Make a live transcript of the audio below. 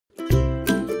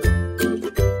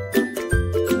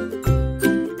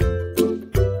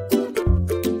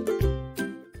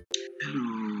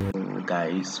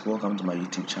guys, welcome to my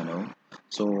YouTube channel.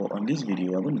 So on this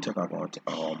video we're going to talk about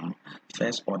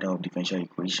first order of differential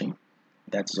equation.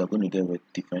 That is, we're going to get with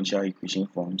differential equation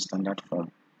form, standard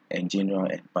form, and general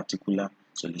and particular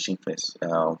solution first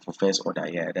for first order.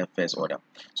 That first order.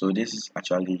 So this is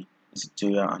actually a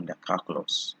tutorial under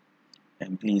calculus.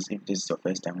 And please, if this is your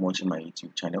first time watching my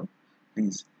YouTube channel,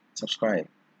 please subscribe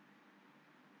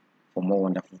for more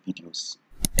wonderful videos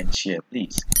and share,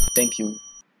 please. Thank you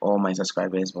all my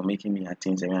subscribers for making me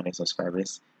attain 700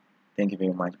 subscribers. Thank you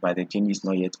very much, but the journey is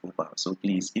not yet over. So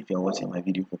please, if you're watching my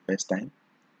video for first time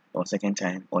or second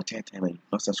time or third time and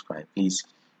you've not subscribed, please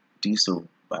do so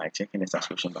by checking the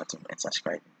subscription button and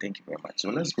subscribing. Thank you very much.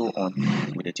 So let's go on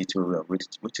with the tutorial,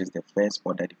 which is the first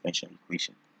order differential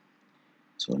equation.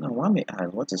 So now one may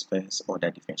ask, what is first order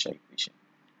differential equation?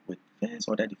 With first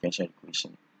order differential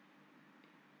equation,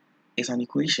 it's an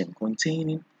equation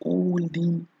containing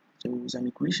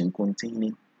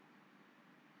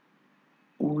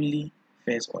only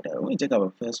first order. When we talk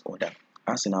about first order,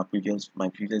 as in my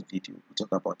previous video, we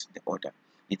talk about the order.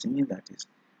 It means that is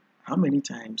how many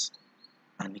times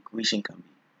an equation can be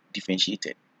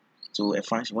differentiated. So a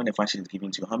function, when a function is given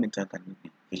to you, how many times can it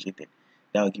be differentiated?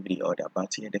 That will give you the order.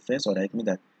 But here, the first order, it means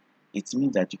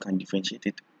that you can differentiate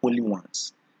it only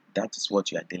once. That is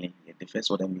what you are dealing here. The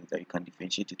first order means that you can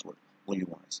differentiate it only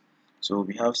once. So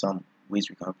we have some ways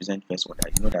we can represent first order.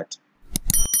 You know that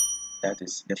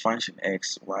is the function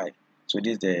x, y. So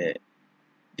this is the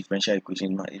differential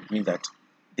equation. It means that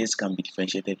this can be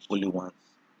differentiated only once.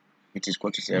 It is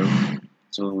equal to 0.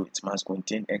 So it must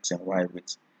contain x and y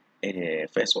with a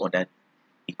first order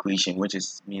equation, which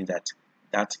means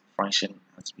that function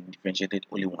has been differentiated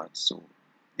only once. So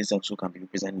this also can be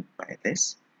represented by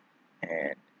this.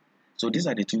 And so these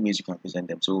are the two ways you can present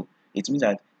them. So it means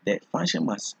that the function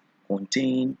must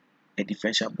contain a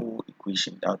differentiable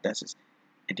equation. That is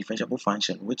a differentiable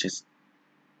function which is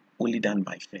only done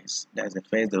by first. That's the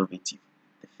first derivative.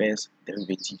 The first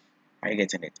derivative. Are you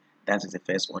getting it? That is the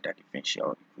first order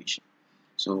differential equation.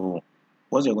 So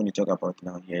what we're going to talk about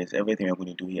now here is everything we're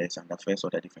going to do here is under first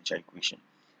order differential equation.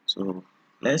 So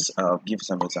let's give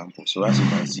some examples. So as you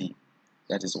can see,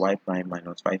 that is y prime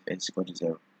minus 5x equal to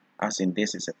 0. As in,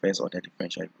 this is a first order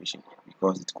differential equation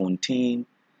because it contains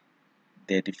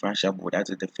the differentiable, that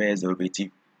is the first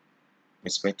derivative with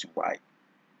respect to y.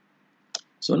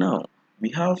 So now we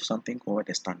have something called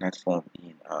the standard form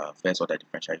in first order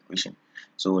differential equation.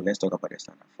 So let's talk about the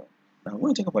standard form. Now when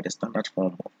we talk about the standard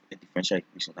form of a differential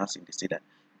equation, as in they say that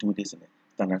do this in the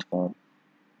standard form,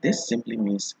 this simply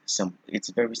means simple.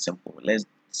 It's very simple. Let's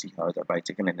see how it's by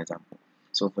taking an example.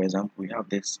 So for example, we have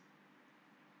this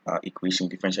equation,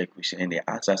 differential equation, and they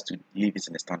ask us to leave it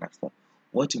in the standard form.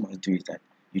 What you must do is that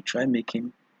you try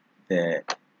making the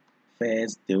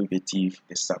first derivative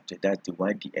the subject, that's the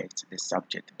y dx, the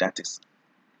subject, that is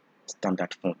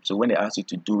standard form. So when they ask you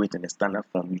to do it in the standard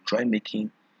form, you try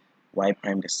making y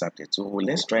prime the subject. So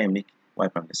let's try and make y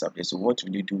prime the subject. So what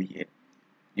will you do here?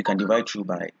 You can divide through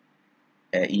by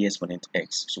e exponent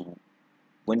x. So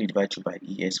when you divide through by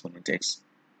e exponent x,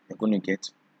 you're going to get,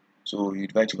 so you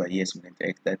divide through by e exponent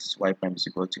x, that is y prime is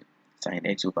equal to sine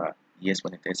x over e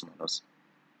exponent x minus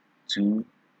 2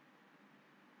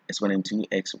 exponent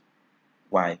 2x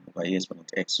y over e exponent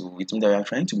x. So it means that we are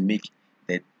trying to make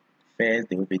the first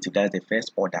derivative, that's the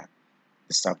first order,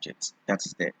 the subject, that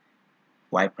is the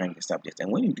y prime the subject. And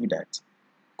when you do that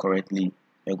correctly,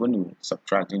 you're going to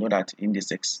subtract. You know that in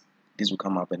this x, this will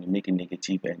come up and you make it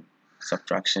negative, and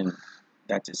subtraction,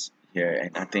 that is here,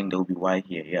 and I think there will be y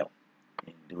here, yeah,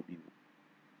 and there will be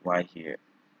y here.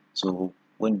 So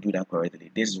when you do that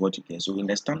correctly, this is what you get. So in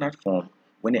the standard form,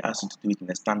 when they ask you to do it in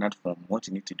the standard form, what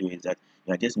you need to do is that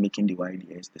you are just making the y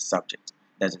dx the subject,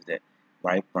 that is the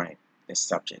y prime the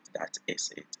subject, that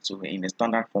is it. So in the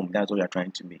standard form, that's what you are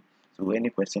trying to make. So any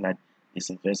question that is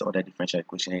in first order differential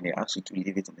equation and they ask you to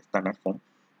leave it in the standard form,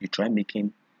 you try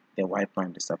making the y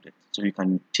prime the subject. So you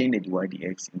can change the dy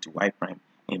dx into y prime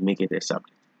and make it the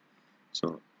subject.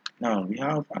 So now we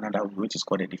have another way, which is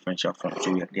called the differential form.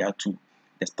 So there are two,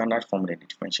 the standard form and the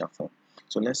differential form.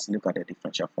 So let's look at the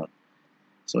differential form.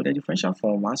 So the differential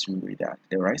form, once you read that,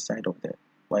 the right side of the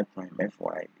y prime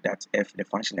fy, that's f, the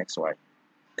function xy,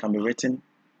 can be written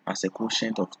as a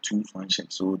quotient of two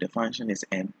functions. So the function is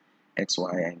n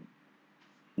xy and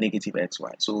negative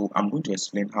xy. So I'm going to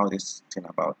explain how this thing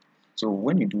about. So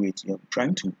when you do it, you're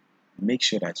trying to make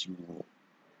sure that you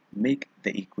make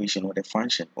the equation or the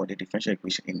function or the differential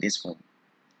equation in this form.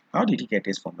 How did you get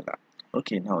this formula?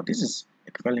 Okay, now this is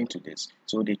equivalent to this.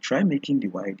 So they try making the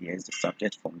y dx the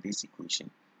subject from this equation,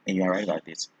 and you arrive at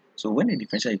this. So when a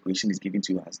differential equation is given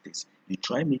to you as this, you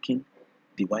try making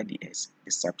dy dx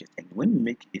the subject, and when you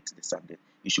make it the subject,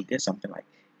 you should get something like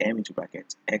m into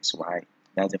bracket xy.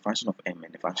 That's the function of m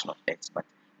and the function of x, but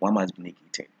one must be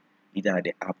negated, either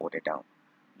the up or the down.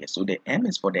 Yes, so the m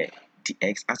is for the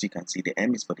dx. As you can see, the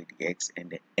m is for the dx and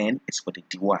the n is for the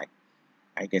dy.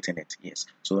 I getting it? Yes.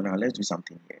 So now let's do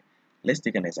something here. Let's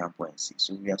take an example and see.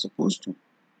 So we are supposed to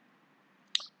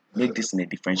make this in a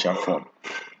differential form.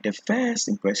 The first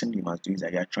impression you must do is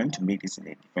that you are trying to make this in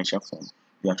a differential form.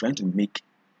 You are trying to make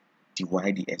dy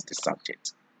dx the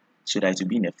subject, so that it will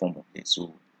be in a form of this.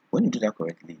 So when you do that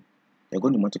correctly, you're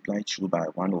going to multiply through by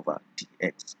 1 over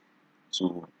dx.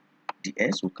 So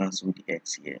dx will cancel the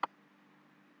x here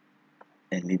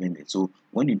and leaving it. So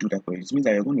when you do that correctly, it means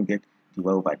that you're going to get dy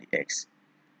over dx.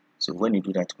 So when you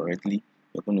do that correctly,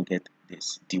 you're going to get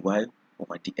this dy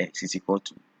over dx is equal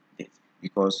to this,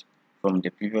 because from the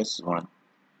previous one,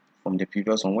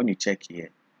 when you check here,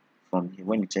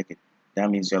 when you check it, that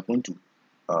means you're going to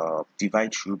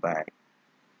divide through by,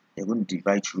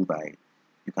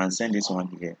 you can send this one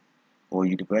here, or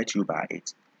you divide through by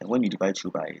 8, and when you divide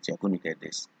through by 8, you're going to get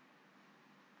this,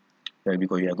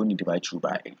 because you are going to divide through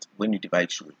by 8. When you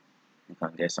divide through, you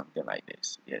can get something like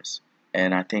this. Yes,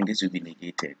 and I think this will be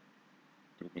negated.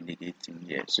 It will be negating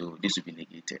here, so this will be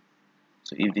negated.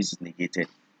 So if this is negated,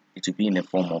 it will be in the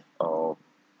form of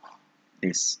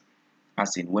this,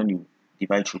 as in when you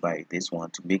divide through by this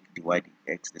one to make dy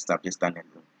dx the subject stand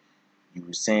alone,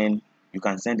 you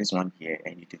can send this one here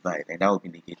and you divide, and that will be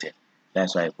negated.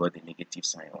 That's why I got the negative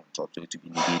sign on top, so it will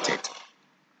be negated.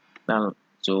 Now,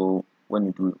 so when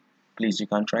you do, please, you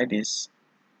can try this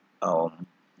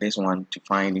this one to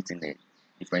find it in the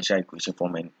differential equation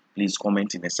form, and please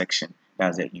comment in the section.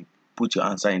 That's it. You put your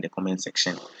answer in the comment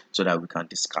section so that we can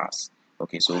discuss.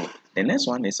 Okay, so the next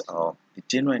one is the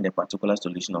general and the particular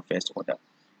solution of first order.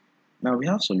 Now we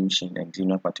have solution and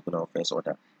general, particular, of first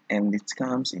order, and it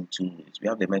comes in two ways. We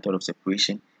have the method of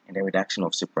separation and the reduction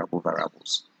of separable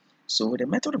variables. So the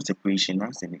method of separation,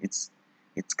 as in it's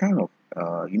kind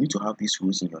of you need to have these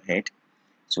rules in your head.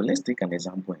 So let's take an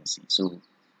example and see. So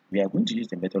we are going to use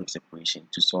the method of separation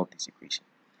to solve this equation.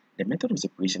 The method of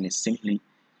separation is simply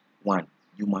one.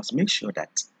 You must make sure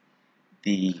that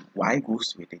the y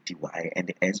goes with the dy and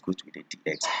the x goes with the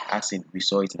dx, as in we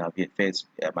saw it in our first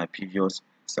my previous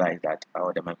slide, that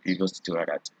my previous tutorial,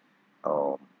 that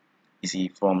you see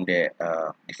from the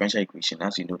differential equation,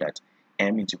 as you know that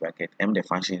m into bracket m the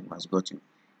function must go to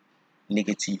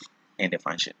negative n the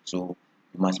function. So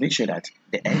you must make sure that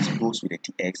the x goes with the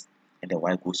dx and the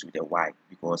y goes with the y,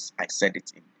 because I said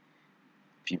it in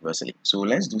previously. So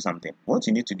let's do something. What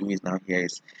you need to do is now here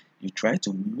is you try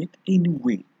to make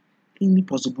any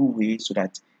possible way so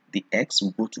that the x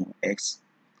will go to x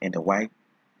and the y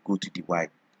go to dy.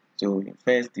 So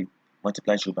first, the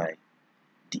multiply through by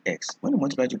dx. When you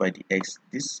multiply through by dx,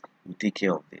 this will take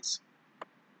care of this.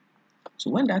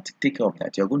 So when that take care of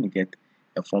that, you're going to get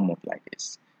a form of like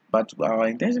this. But our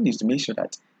intention is to make sure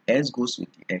that x goes with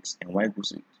the x and y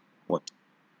goes with what?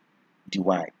 Dy.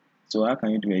 So how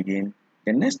can you do it again?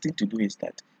 The next thing to do is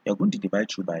that you're going to divide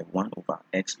through by 1 over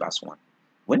x plus 1.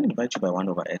 When you divide through by 1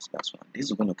 over x plus 1, this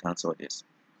is going to cancel this.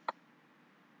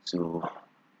 So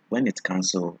when it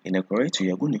cancels, in the correct way,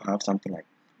 you're going to have something like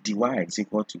dy is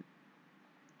equal to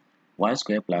y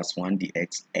squared plus 1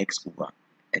 dx x over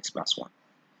x plus 1.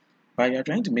 But you're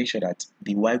trying to make sure that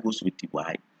the y goes with the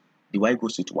y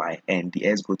goes with y, and the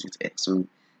x goes with x. So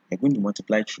you're going to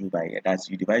multiply through by, that's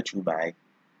you divide through by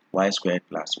y squared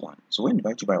plus 1. So when you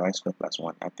divide through by y squared plus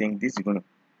 1, I think this is going to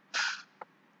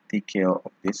take care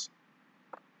of this.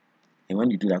 And when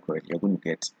you do that correctly, you're going to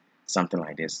get something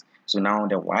like this. So now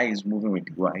the y is moving with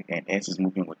the y and x is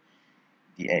moving with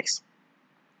the x.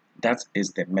 That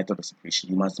is the method of separation.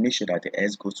 You must make sure that the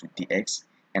x goes with the x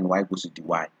and y goes with the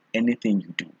y, anything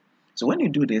you do. So when you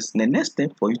do this, the next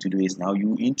step for you to do is now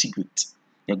you integrate.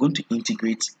 You're going to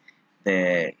integrate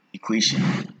the equation.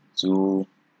 So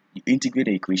you integrate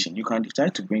the equation. You can try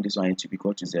to bring this one into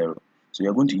equal to 0. So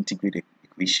you're going to integrate the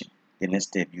equation. The next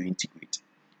step, you integrate.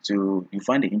 So you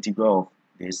find the integral of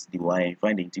this dy and you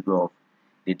find the integral of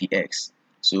the dx.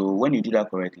 So when you do that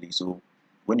correctly,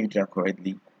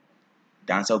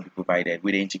 the answer will be provided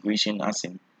with the integration. As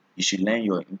in, you should learn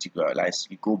your integral. Like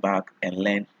you go back and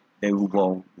learn very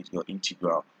well with your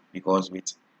integral, because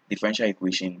with differential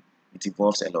equation it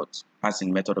involves a lot. As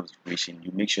in method of equation,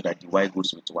 you make sure that the y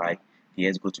goes with y, the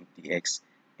x goes with the x,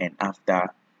 and after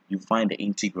you find the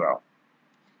integral.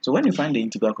 So when you find the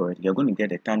integral correctly, you're going to get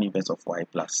the tan inverse of y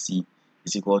plus c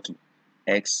is equal to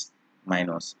x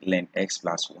minus ln x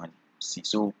plus 1 c.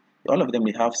 So all of them,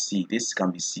 they have c. This can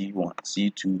be c1,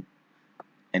 c2,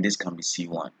 and this can be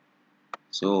c1.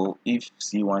 So if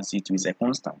C1, C2 is a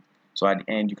constant, so at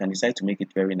the end you can decide to make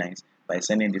it very nice by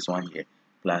sending this one here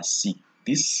plus C.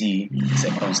 This C is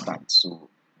a constant, so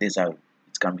this how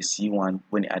it can be C1.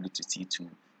 When you add it to C2,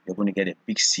 you're going to get a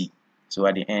big C. So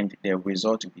at the end, the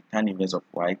result will be tan inverse of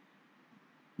y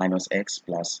minus x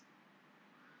plus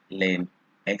ln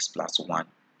x plus 1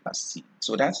 plus c.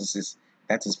 So that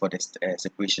is for the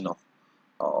separation of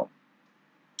uh,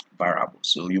 variables.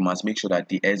 So you must make sure that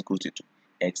the x goes to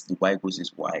x, the y goes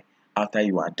to y. After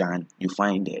you are done, you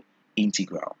find the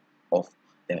integral of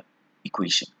the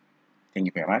equation. Thank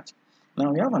you very much.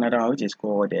 Now we have another one which is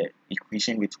called the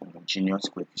equation with homogeneous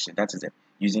coefficient. That is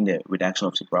using the reduction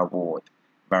of separable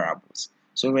variables.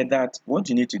 So with that, what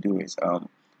you need to do is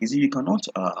you cannot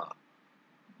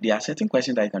there are certain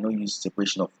questions that you cannot use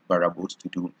separation of variables to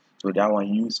do. So that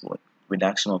one use what?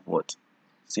 Reduction of what?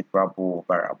 Separable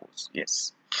variables.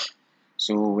 Yes.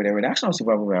 So with the reduction of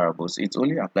separable variables, it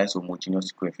only applies to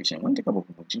homogeneous coefficient. When we talk about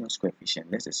homogeneous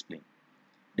coefficient, let's explain.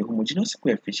 The homogeneous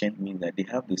coefficient means that they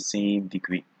have the same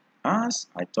degree. As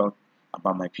I talked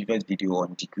about my previous video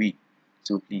on degree.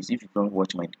 So please, if you don't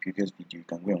watch my previous video, you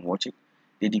can go and watch it.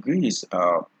 The degree is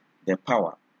the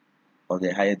power of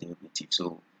the higher derivative.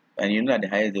 So, and you know that the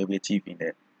higher derivative in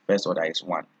the first order is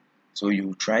 1. So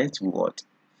you try to what?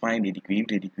 Find the degree. If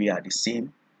the degree are the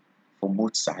same for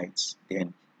both sides,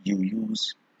 then you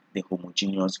use the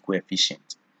homogeneous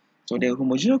coefficient. So the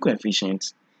homogeneous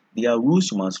coefficient, there are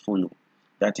rules you must follow.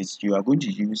 That is, you are going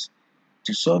to use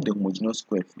to solve the homogeneous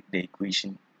coefficient, the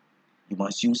equation. You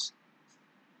must use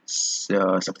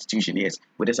substitution. Yes,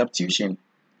 with the substitution,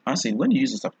 as in when you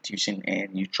use the substitution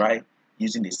and you try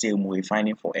using the same way,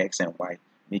 finding for x and y,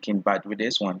 making but with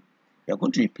this one, you're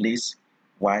going to replace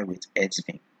y with x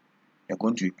bin. You're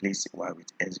going to replace y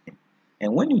with x bin.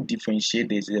 And when you differentiate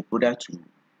this as a product rule,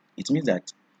 it means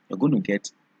that you're going to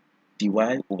get dy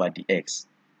over dx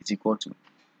is equal to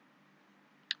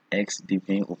x div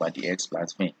over dx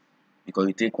plus v. Because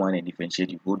you take one and differentiate,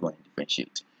 you hold one and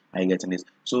differentiate. Are you getting this?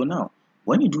 So now,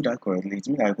 when you do that correctly, it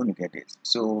means you're going to get this.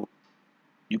 So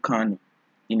you can,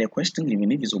 in a question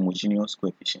given, if it's homogeneous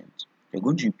coefficient, you're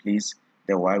going to replace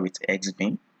the y with x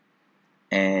bin,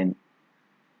 and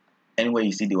anywhere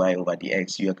you see the y over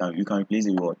dx, you can replace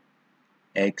it with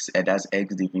x, that's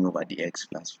x div over dx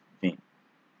plus v.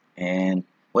 And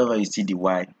wherever you see the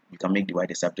y, you can make the y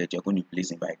the subject. You're going to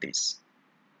replace it by this.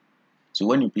 So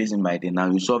when you place it by this, now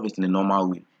you solve it in the normal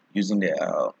way using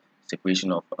the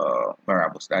separation of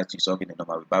variables. That's you solve it in the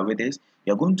normal way. But with this,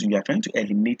 you are trying to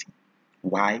eliminate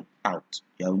y out.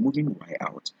 You are removing y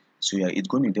out. So it's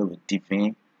going to deal with div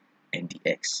and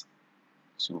dx.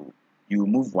 So you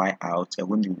remove y out, you're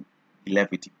going to be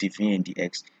left with div and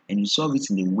dx, and you solve it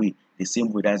in a way, the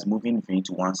same way that's moving v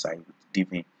to one side with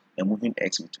div and moving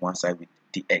x with one side with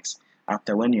dx.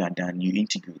 After, when you are done, you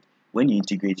integrate. When you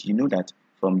integrate, you know that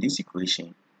from this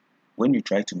equation, when you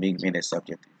try to make v the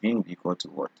subject, v will be equal to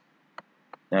what?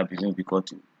 That v will be equal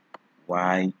to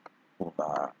y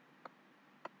over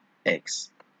x.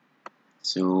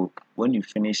 So when you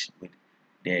finish with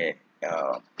the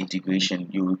integration,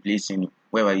 you replace in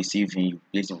wherever you see v, you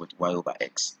replace it with y over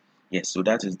x. Yes, so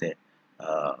that is the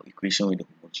equation with the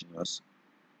homogeneous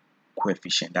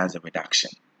coefficient. That's the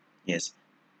reduction. Yes.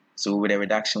 So with the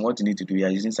reduction, what you need to do, you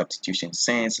are using substitution.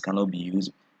 Since it cannot be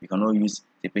used, you cannot use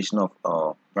separation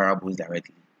of variables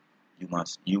directly. You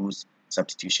must use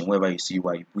substitution. Wherever you see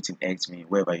y, you put in x v.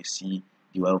 Wherever you see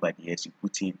dy over dx, you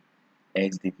put in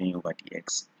x div over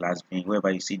dx plus v.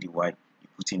 Wherever you see dy, you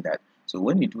put in that. So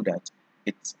when you do that,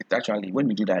 it's actually, when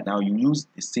you do that, now you use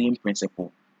the same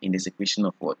principle in the separation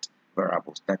of what?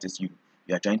 Variables. That is, you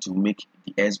are trying to make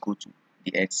the x go to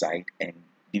the x side and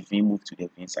the v move to the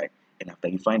v side. And after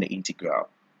you find the integral,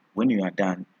 when you are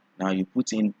done, now you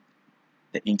put in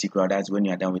the integral. That's when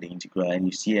you are done with the integral, and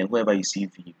you see, and wherever you see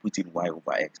v, you put in y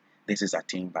over x. This is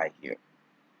attained by here.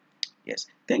 Yes,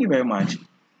 thank you very much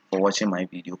for watching my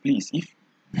video. Please, if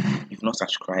you've not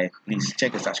subscribed, please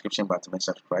check the subscription button and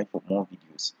subscribe for more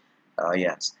videos.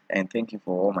 Yes, and thank you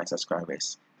for all my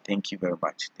subscribers. Thank you very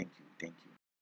much. Thank you.